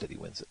eyes that he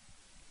wins it.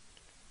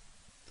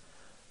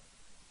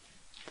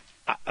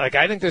 I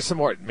think there's some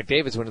more.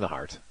 McDavid's winning the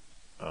Hart.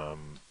 I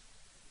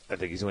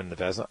think he's winning the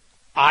Vezina.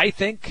 I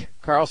think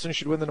Karlsson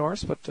should win the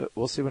Norris, but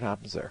we'll see what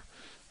happens there.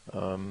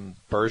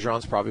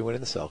 Bergeron's probably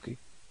winning the Selke.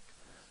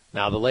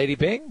 Now the Lady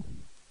Byng,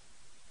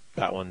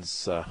 that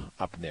one's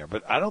up in there.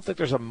 But I don't think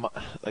there's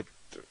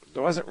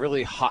there wasn't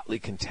really hotly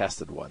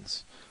contested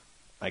ones.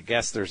 I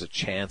guess there's a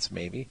chance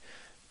maybe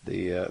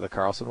the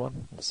Karlsson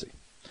one. We'll see.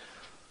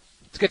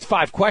 Let's get to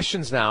 5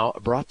 questions now,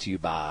 brought to you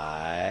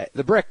by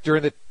The Brick.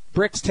 During the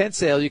Brick's tent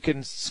sale, you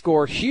can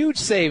score huge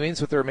savings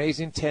with their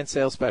amazing tent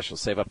sale specials.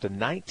 Save up to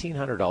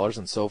 $1,900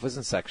 on sofas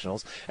and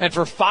sectionals. And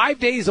for 5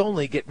 days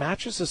only, get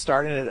mattresses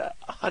starting at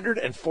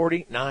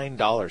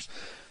 $149.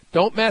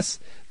 Don't miss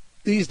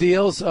these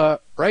deals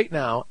right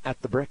now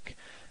at The Brick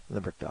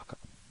and TheBrick.com.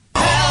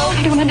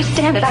 I don't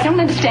understand it. I don't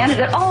understand it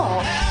at all.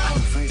 I'm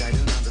afraid I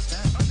don't understand.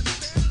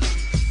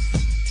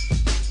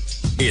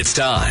 It's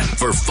time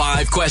for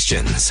 5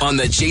 questions on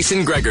the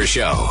Jason Gregor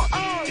Show.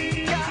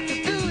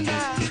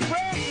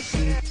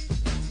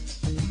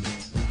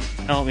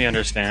 Help me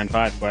understand.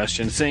 5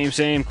 questions.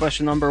 Same.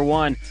 Question number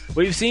 1.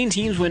 We've seen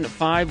teams win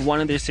 5-1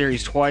 in this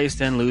series twice,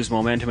 then lose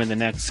momentum in the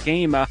next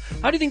game. How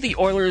do you think the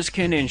Oilers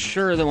can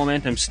ensure the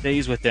momentum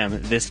stays with them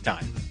this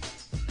time?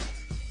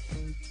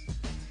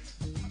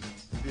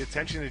 The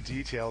attention to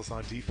details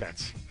on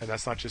defense, and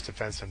that's not just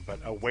defensemen, but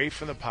away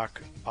from the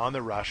puck, on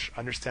the rush,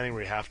 understanding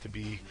where you have to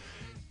be.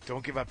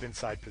 Don't give up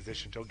inside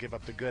position. Don't give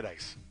up the good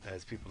ice,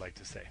 as people like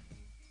to say.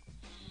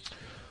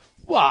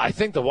 Well, I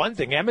think the one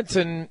thing,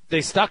 Edmonton,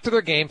 they stuck to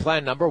their game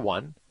plan, number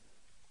 1.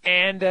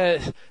 And,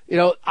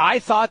 I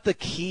thought the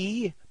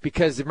key,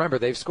 because remember,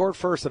 they've scored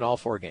first in all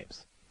 4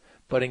 games.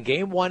 But in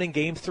game 1 and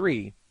game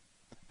 3,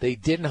 they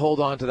didn't hold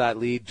on to that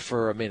lead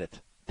for a minute.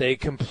 They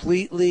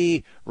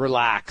completely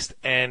relaxed.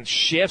 And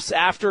shifts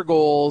after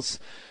goals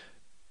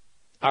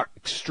are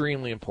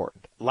extremely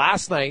important.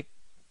 Last night,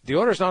 the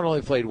Oilers not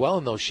only played well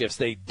in those shifts,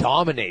 they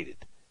dominated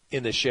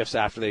in the shifts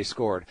after they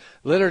scored.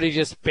 Literally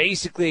just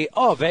basically,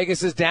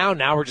 Vegas is down,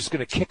 now we're just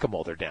going to kick them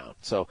while they're down.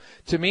 So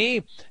to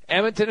me,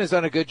 Edmonton has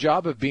done a good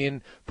job of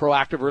being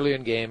proactive early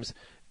in games.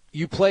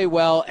 You play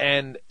well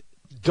and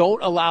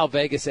don't allow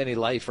Vegas any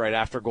life right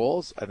after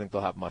goals. I think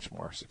they'll have much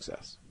more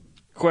success.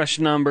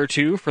 Question number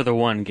 2 for the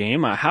 1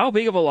 game. How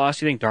big of a loss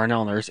do you think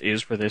Darnell Nurse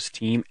is for this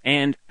team,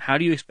 and how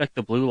do you expect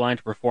the blue line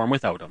to perform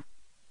without him?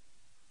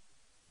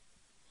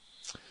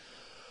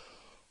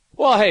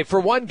 Well, hey, for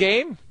 1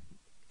 game,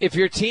 if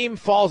your team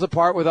falls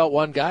apart without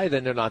one guy,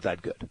 then they're not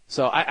that good.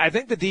 So I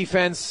think the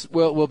defense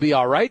will be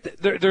all right.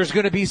 There's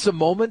going to be some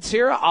moments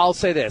here. I'll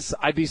say this.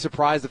 I'd be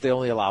surprised if they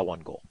only allow 1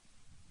 goal.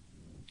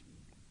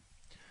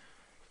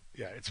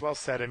 Yeah, it's well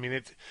said. I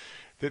mean,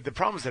 the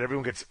problem is that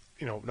everyone gets,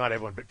 not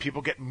everyone, but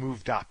people get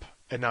moved up.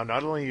 And now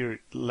not only you're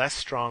less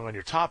strong on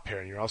your top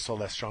pairing, you're also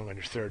less strong on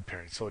your third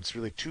pairing. So it's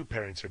really 2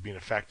 pairings that are being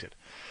affected.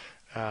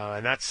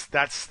 And that's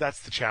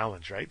the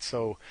challenge, right?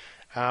 So,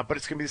 but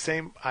it's going to be the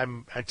same,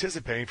 I'm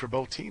anticipating, for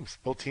both teams.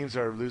 Both teams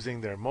are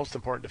losing their most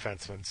important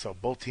defensemen, so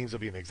both teams will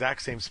be in the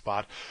exact same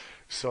spot.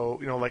 So,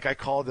 like I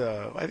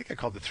think I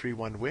called the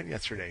 3-1 win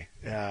yesterday.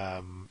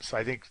 So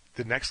I think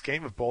the next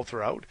game, if both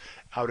are out,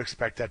 I would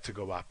expect that to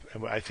go up.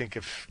 And I think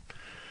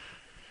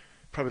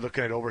probably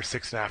looking at over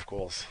 6.5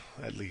 goals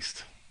at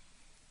least.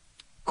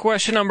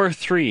 Question number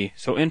 3.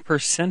 So in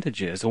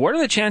percentages, what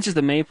are the chances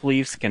the Maple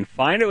Leafs can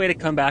find a way to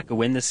come back and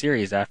win the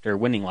series after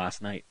winning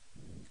last night?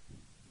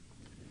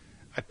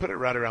 I'd put it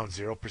right around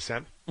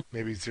 0%,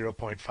 maybe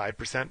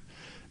 0.5%.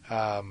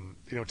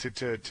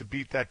 To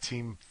beat that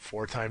team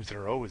 4 times in a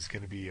row is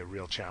going to be a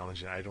real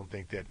challenge, and I don't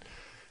think that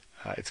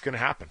it's going to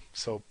happen.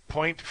 So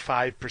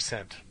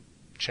 0.5%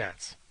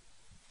 chance,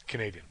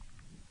 Canadian.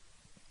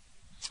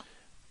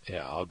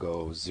 Yeah, I'll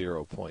go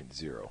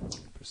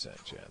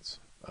 0.0% chance.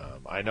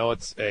 I know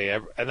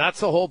and that's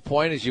the whole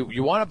point. Is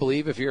you want to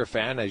believe if you're a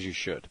fan, as you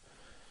should,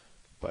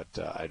 but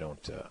I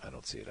don't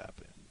see it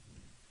happening.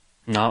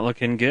 Not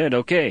looking good.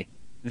 Okay.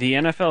 The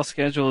NFL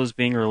schedule is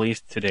being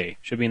released today.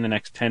 Should be in the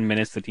next 10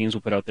 minutes. The teams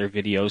will put out their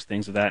videos,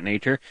 things of that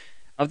nature.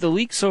 Of the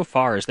league so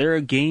far, is there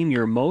a game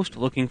you're most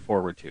looking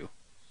forward to?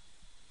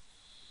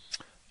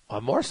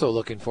 I'm more so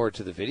looking forward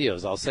to the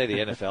videos. I'll say the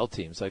NFL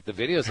teams. Like, the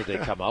videos that they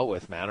come out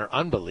with, man, are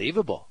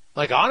unbelievable.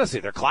 Like, honestly,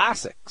 they're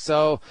classic.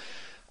 So,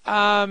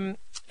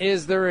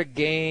 is there a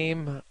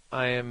game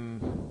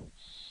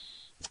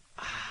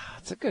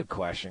That's a good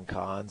question,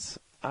 Cons.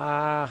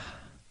 Yeah,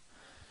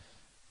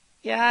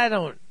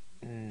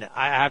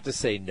 I have to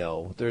say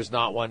no. There's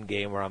not one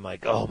game where I'm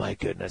like, oh my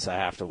goodness, I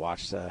have to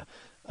watch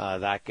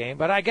that game.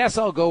 But I guess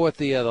I'll go with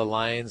the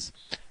Lions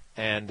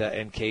and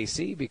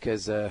KC,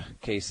 because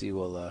KC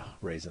will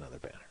raise another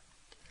banner.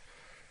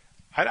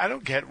 I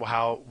don't get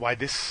why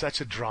this is such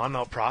a drawn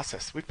out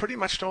process. We pretty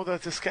much know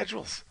the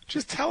schedules.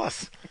 Just tell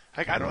us.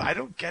 Like, I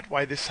don't get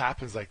why this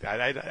happens like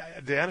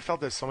that. The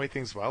NFL does so many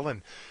things well,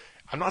 and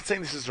I'm not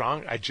saying this is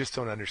wrong. I just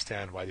don't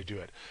understand why they do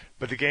it.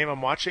 But the game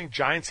I'm watching,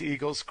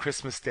 Giants-Eagles,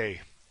 Christmas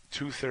Day,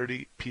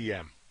 2:30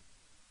 p.m.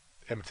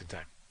 Edmonton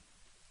time.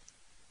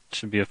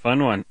 Should be a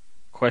fun one.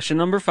 Question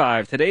number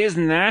 5. Today is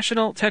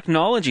National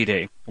Technology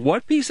Day.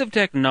 What piece of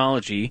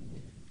technology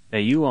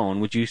that you own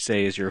would you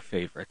say is your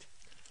favorite?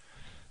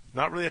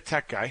 Not really a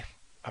tech guy.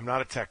 I'm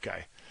not a tech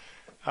guy.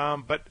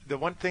 But the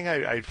one thing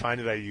I find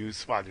that I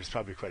use, well, there's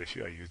probably quite a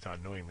few I use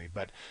unknowingly,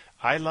 but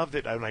I love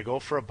that when I go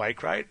for a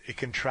bike ride, it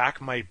can track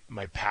my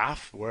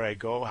path, where I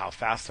go, how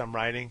fast I'm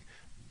riding.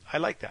 I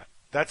like that.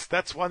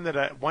 That's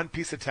one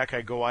piece of tech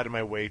I go out of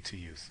my way to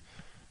use.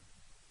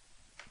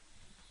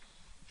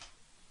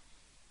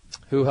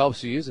 Who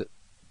helps you use it?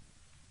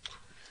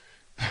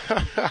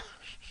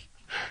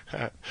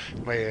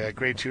 My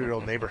grade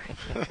 2-year-old neighbor.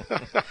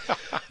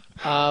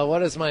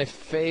 What is my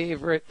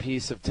favorite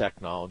piece of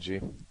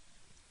technology?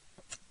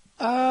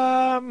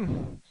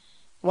 Well,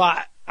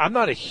 I'm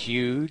not a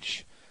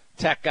huge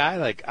tech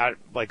guy.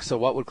 So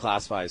what would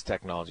classify as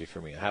technology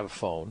for me? I have a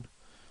phone.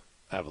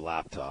 I have a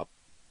laptop.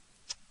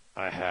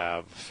 I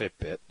have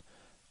Fitbit.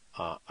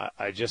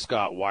 I just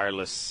got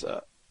wireless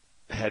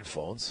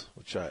headphones,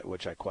 which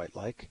I quite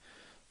like.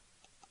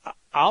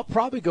 I'll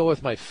probably go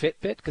with my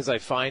Fitbit, because I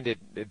find it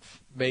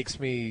makes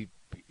me,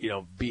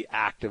 be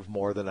active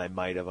more than I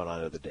might have on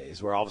other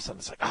days, where all of a sudden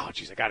it's like, oh,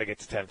 geez, I got to get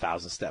to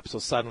 10,000 steps. So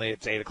suddenly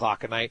it's 8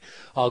 o'clock at night.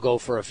 I'll go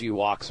for a few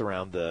walks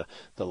around the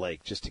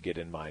lake just to get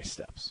in my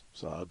steps.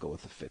 So I'll go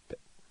with the Fitbit.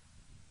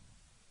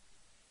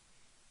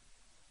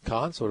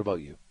 Cons, what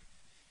about you?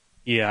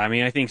 Yeah,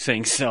 I think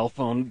saying cell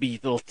phone be a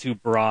little too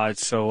broad.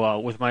 So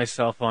with my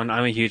cell phone,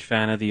 I'm a huge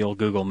fan of the old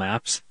Google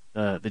Maps,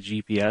 the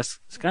GPS.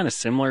 It's kind of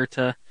similar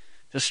to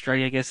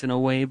Strike, I guess, in a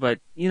way, but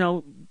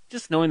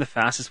just knowing the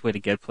fastest way to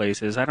get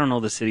places. I don't know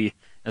the city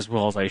as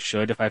well as I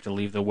should. If I have to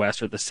leave the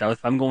west or the south,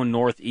 if I'm going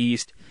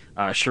northeast,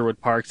 Sherwood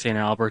Park, St.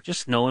 Albert,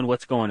 just knowing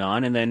what's going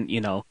on, and then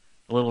the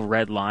little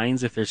red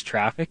lines if there's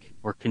traffic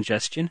or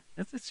congestion.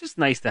 It's just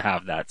nice to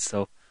have that.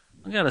 So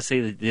I gotta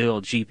say the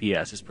old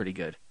GPS is pretty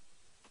good.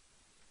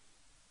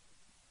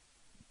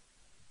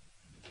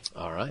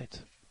 All right.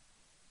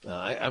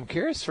 I'm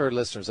curious for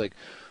listeners,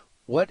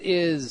 what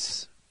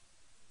is...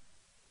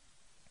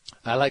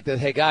 I like that.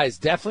 Hey, guys,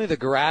 definitely the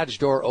garage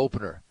door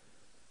opener.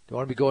 Do you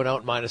want to be going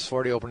out in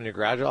 -40 opening your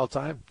garage all the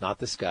time? Not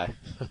this guy.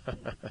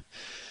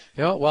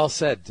 Well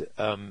said.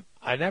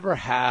 I never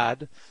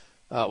had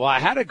I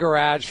had a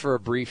garage for a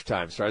brief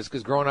time,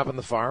 because growing up on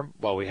the farm,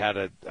 we had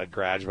a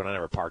garage, but I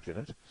never parked in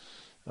it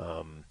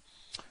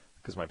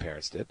because my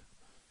parents did.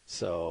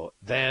 So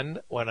then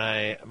when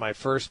my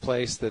first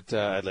place that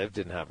I lived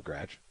didn't have a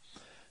garage.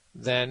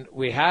 Then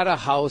we had a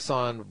house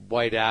on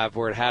White Ave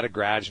where it had a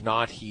garage,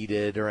 not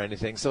heated or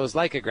anything. So it was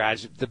like a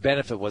garage. The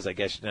benefit was, I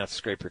guess, you didn't have to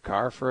scrape your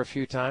car for a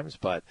few times,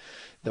 but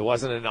there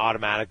wasn't an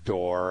automatic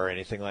door or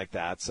anything like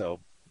that. So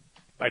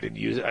I didn't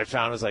use it. I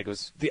found it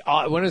was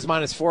when it was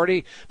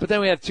 -40, but then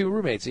we had 2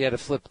 roommates. So you had to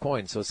flip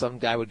coins. So some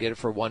guy would get it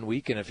for 1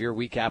 week, and if your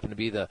week happened to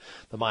be the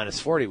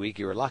 -40 week,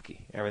 you were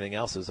lucky. Everything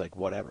else was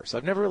whatever. So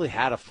I've never really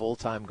had a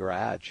full-time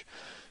garage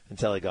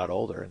until I got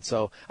older. And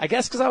so I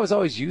guess because I was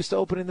always used to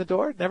opening the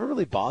door, it never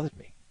really bothered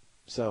me.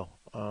 So,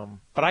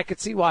 but I could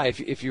see why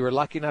if you were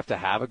lucky enough to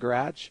have a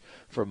garage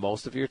for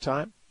most of your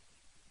time,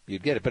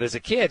 you'd get it. But as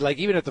a kid,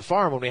 even at the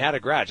farm when we had a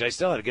garage, I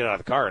still had to get out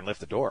of the car and lift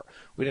the door.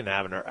 We didn't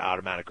have an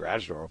automatic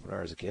garage door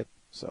opener as a kid.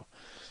 So,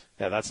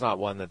 yeah, that's not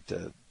one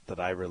that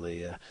I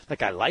really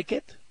I like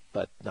it,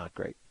 but not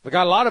great. We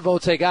got a lot of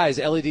votes. Hey, guys,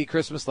 LED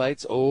Christmas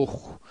lights.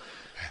 Oh,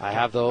 I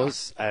have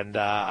those, and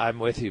I'm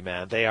with you,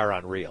 man. They are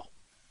unreal.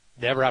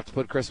 Never have to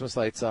put Christmas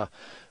lights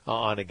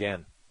on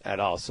again at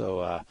all.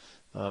 So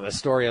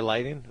Astoria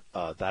Lighting,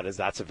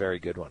 that's a very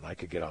good one. I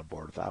could get on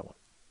board with that one.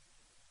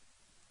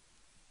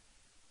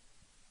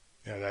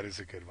 Yeah, that is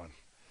a good one.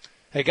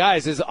 Hey,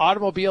 guys, is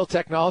automobile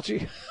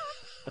technology?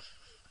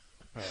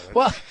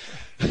 Well,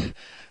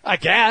 I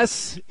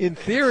guess, in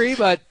theory,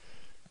 but,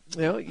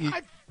 you know,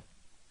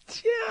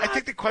 I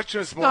think the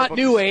question is more not about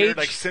new the spirit, age.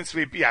 like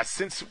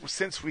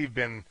since we've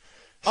been.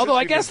 Although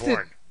I guess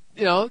born.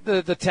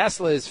 the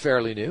Tesla is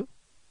fairly new.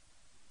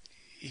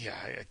 Yeah,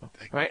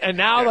 right. And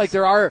now, like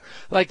there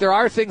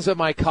are things in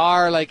my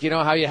car, like, you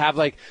know how you have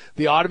like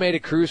the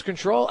automated cruise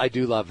control. I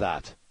do love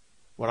that.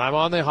 When I'm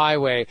on the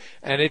highway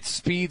and it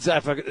speeds,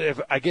 if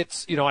I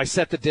get, you know, I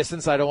set the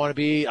distance I don't want to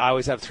be. I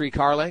always have 3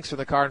 car lengths from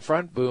the car in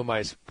front. Boom,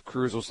 my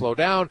cruise will slow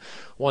down.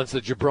 Once the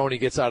jabroni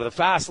gets out of the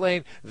fast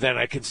lane, then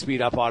I can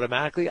speed up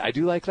automatically. I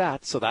do like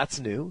that. So that's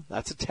new.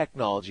 That's a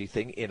technology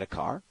thing in a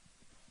car.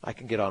 I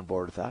can get on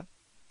board with that.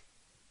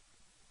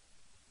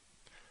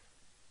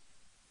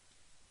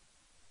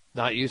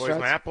 Not you, Boys,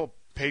 my Apple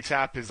Pay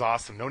tap is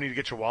awesome. No need to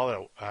get your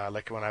wallet out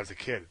like when I was a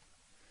kid.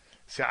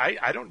 See,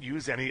 I don't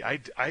use any.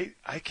 I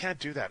can't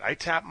do that. I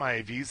tap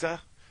my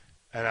Visa,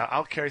 and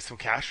I'll carry some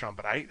cash on.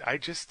 But I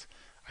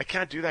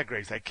can't do that,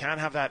 Grace. I can't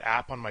have that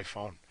app on my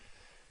phone.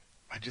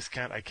 I just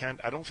can't. I can't.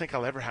 I don't think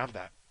I'll ever have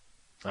that.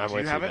 I'm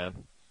with you,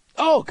 man.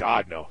 Oh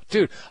God, no,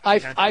 dude. I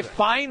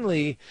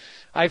finally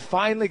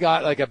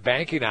got like a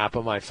banking app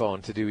on my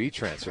phone to do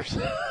e-transfers.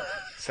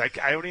 So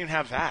I don't even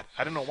have that.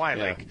 I don't know why.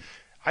 Yeah. Like,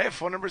 I have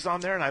phone numbers on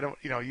there, and I don't.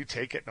 You know, you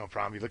take it, no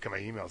problem. You look at my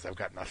emails. I've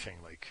got nothing.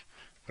 Like,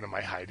 what am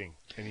I hiding?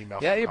 An email?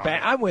 Yeah,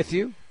 I'm with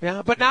you.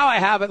 Yeah, but now I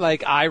have it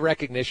like eye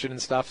recognition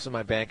and stuff, so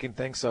my banking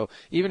thing. So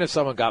even if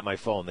someone got my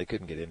phone, they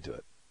couldn't get into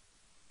it.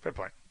 Fair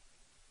point.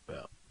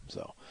 Yeah.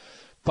 So,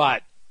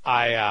 but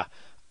I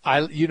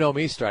you know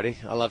me,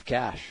 Strutty. I love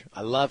cash.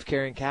 I love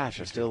carrying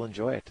cash. I still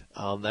enjoy it.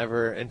 I'll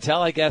never,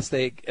 until I guess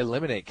they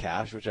eliminate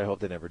cash, which I hope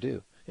they never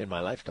do in my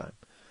lifetime.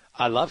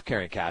 I love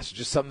carrying cash. It's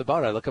just something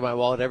about it. I look at my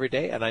wallet every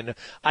day, and I know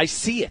I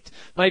see it.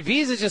 My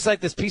Visa is just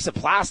like this piece of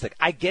plastic.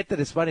 I get that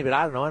it's money, but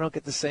I don't know. I don't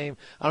get the same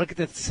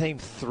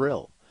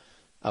thrill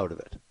out of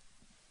it.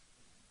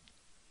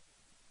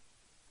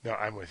 No,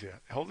 I'm with you.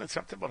 Holding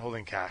something about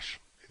holding cash.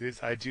 It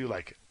is. I do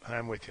like it.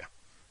 I'm with you.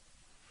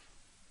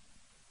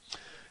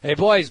 Hey,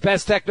 boys,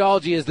 best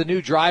technology is the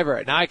new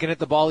driver. Now I can hit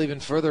the ball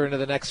even further into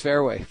the next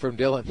fairway from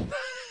Dylan.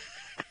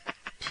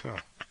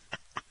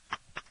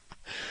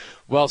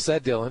 Well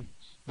said, Dylan.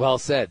 Well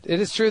said.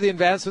 It is true. The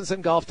advancements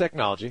in golf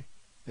technology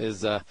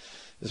is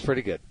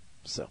pretty good.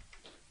 So,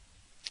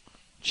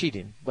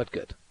 cheating, but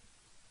good.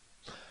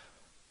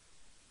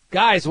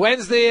 Guys,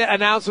 when's the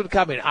announcement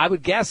coming? I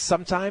would guess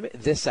sometime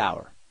this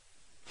hour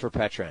for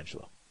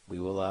Pietrangelo. We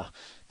will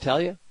tell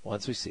you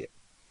once we see it.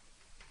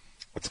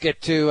 Let's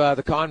get to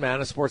the Con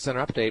Man, a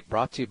SportsCenter update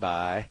brought to you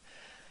by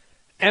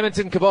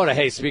Edmonton Kubota.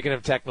 Hey, speaking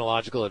of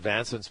technological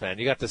advancements, man,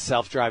 you got the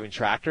self-driving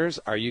tractors.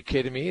 Are you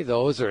kidding me?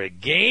 Those are a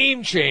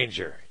game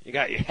changer. You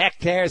got your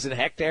hectares and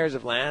hectares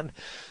of land.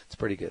 It's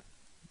pretty good.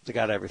 They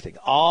got everything.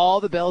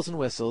 All the bells and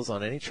whistles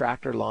on any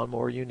tractor,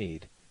 lawnmower you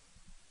need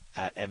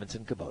at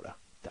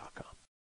EdmontonKubota.com.